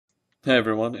Hey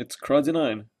everyone, it's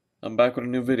Cruddy9. I'm back with a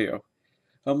new video.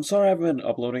 I'm sorry I haven't been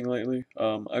uploading lately.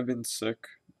 I've been sick.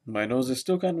 My nose is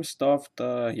still kind of stuffed.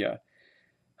 Yeah.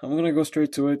 I'm gonna go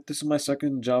straight to it. This is my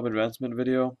second job advancement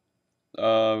video.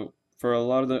 Uh, for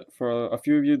a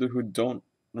few of you who don't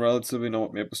relatively know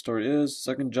what MapleStory is,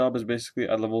 second job is basically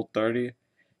at level 30.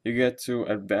 You get to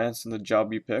advance in the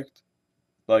job you picked.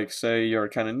 Like, say you're a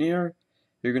Cannoneer,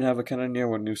 you're gonna have a Cannoneer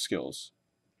with new skills.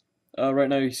 Right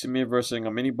now you see me versing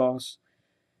a mini boss.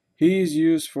 He's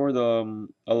used for the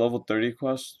a level 30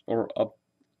 quest or up,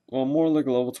 well, more like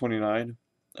a level 29.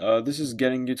 This is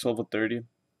getting you to level 30.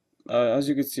 As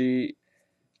you can see,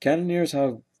 Cannoneers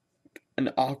have an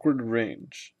awkward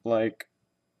range. Like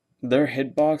their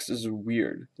hitbox is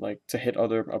weird, like to hit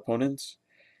other opponents,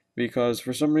 because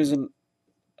for some reason,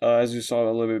 as you saw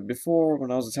a little bit before,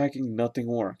 when I was attacking, nothing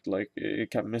worked. Like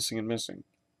it kept missing and missing.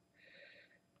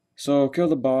 So kill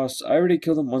the boss. I already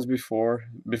killed him once before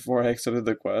I accepted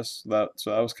the quest. That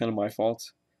was kind of my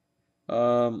fault.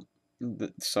 Um,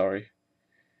 Sorry.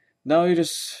 Now you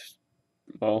just,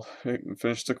 well,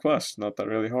 finish the quest. Not that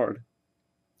really hard.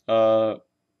 Uh,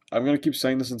 I'm gonna keep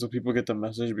saying this until people get the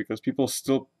message because people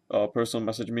still personal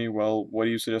message me. Well, what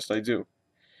do you suggest I do?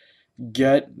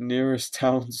 Get nearest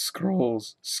town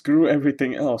scrolls. Screw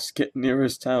everything else. Get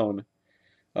nearest town.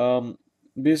 Um,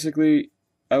 Basically,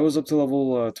 I was up to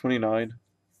level 29.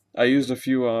 I used a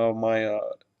few my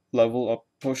level up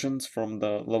potions from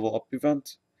the level up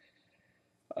event.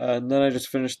 And then I just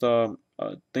finished, I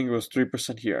think it was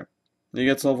 3% here. You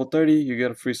get to level 30, you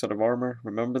get a free set of armor.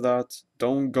 Remember that.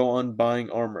 Don't go on buying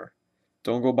armor.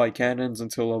 Don't go buy cannons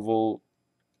until level.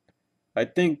 I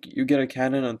think you get a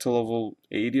cannon until level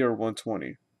 80 or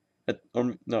 120.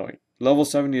 No, wait. Level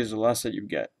 70 is the last that you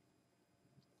get.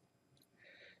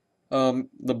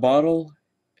 The bottle,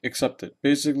 accept it.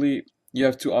 Basically, you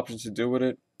have two options to do with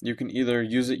it. You can either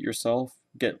use it yourself,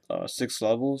 get 6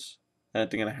 levels, and I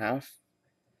think and a half,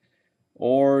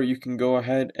 or you can go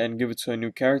ahead and give it to a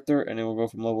new character and it will go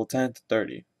from level 10 to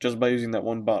 30 just by using that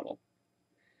one bottle.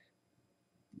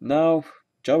 Now,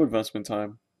 job advancement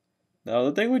time. Now,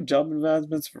 the thing with job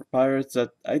advancements for pirates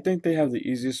that I think they have the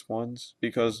easiest ones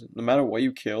because no matter what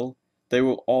you kill, they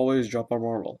will always drop a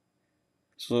marble.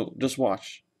 So just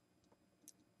watch.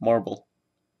 Marble,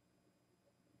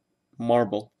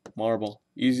 marble, marble.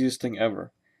 Easiest thing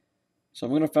ever. So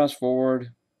I'm gonna fast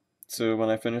forward to when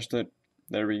I finished it.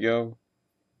 There we go.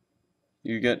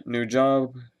 You get new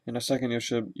job. In a second,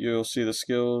 you'll see the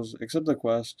skills, except the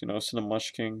quest.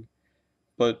 Cinemush King.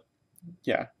 But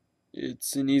yeah,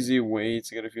 it's an easy way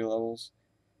to get a few levels.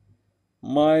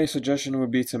 My suggestion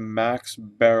would be to max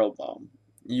Barrel Bomb.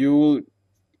 You,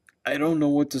 I don't know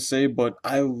what to say, but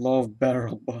I love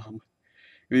Barrel Bomb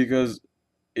because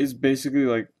it's basically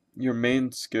like your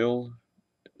main skill.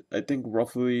 I think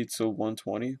roughly to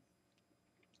 120.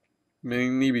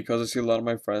 Mainly because I see a lot of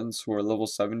my friends who are level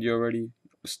 70 already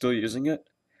still using it.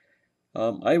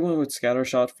 I went with Scatter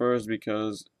Shot first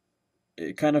because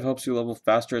it kind of helps you level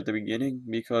faster at the beginning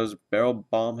because Barrel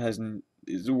Bomb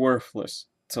is worthless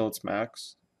till it's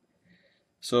max.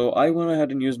 So I went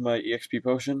ahead and used my EXP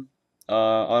potion,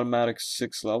 automatic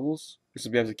 6 levels, because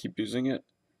you have to keep using it.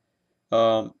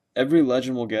 Every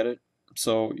legend will get it,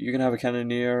 so you can have a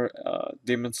Cannoneer,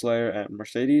 Demon Slayer, and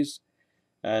Mercedes,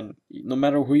 and no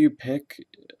matter who you pick,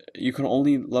 you can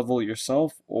only level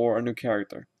yourself or a new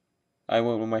character. I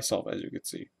went with myself, as you can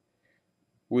see.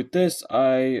 With this,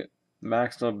 I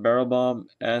maxed out Barrel Bomb,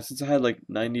 and since I had like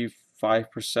 95%,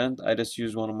 I just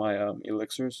used one of my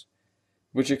elixirs,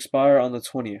 which expire on the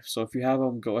 20th. So if you have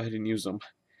them, go ahead and use them.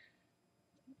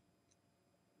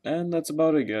 And that's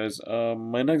about it, guys.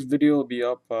 My next video will be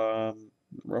up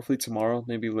roughly tomorrow,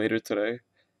 maybe later today.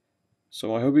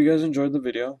 So I hope you guys enjoyed the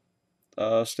video.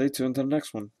 Stay tuned to the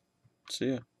next one.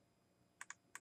 See ya.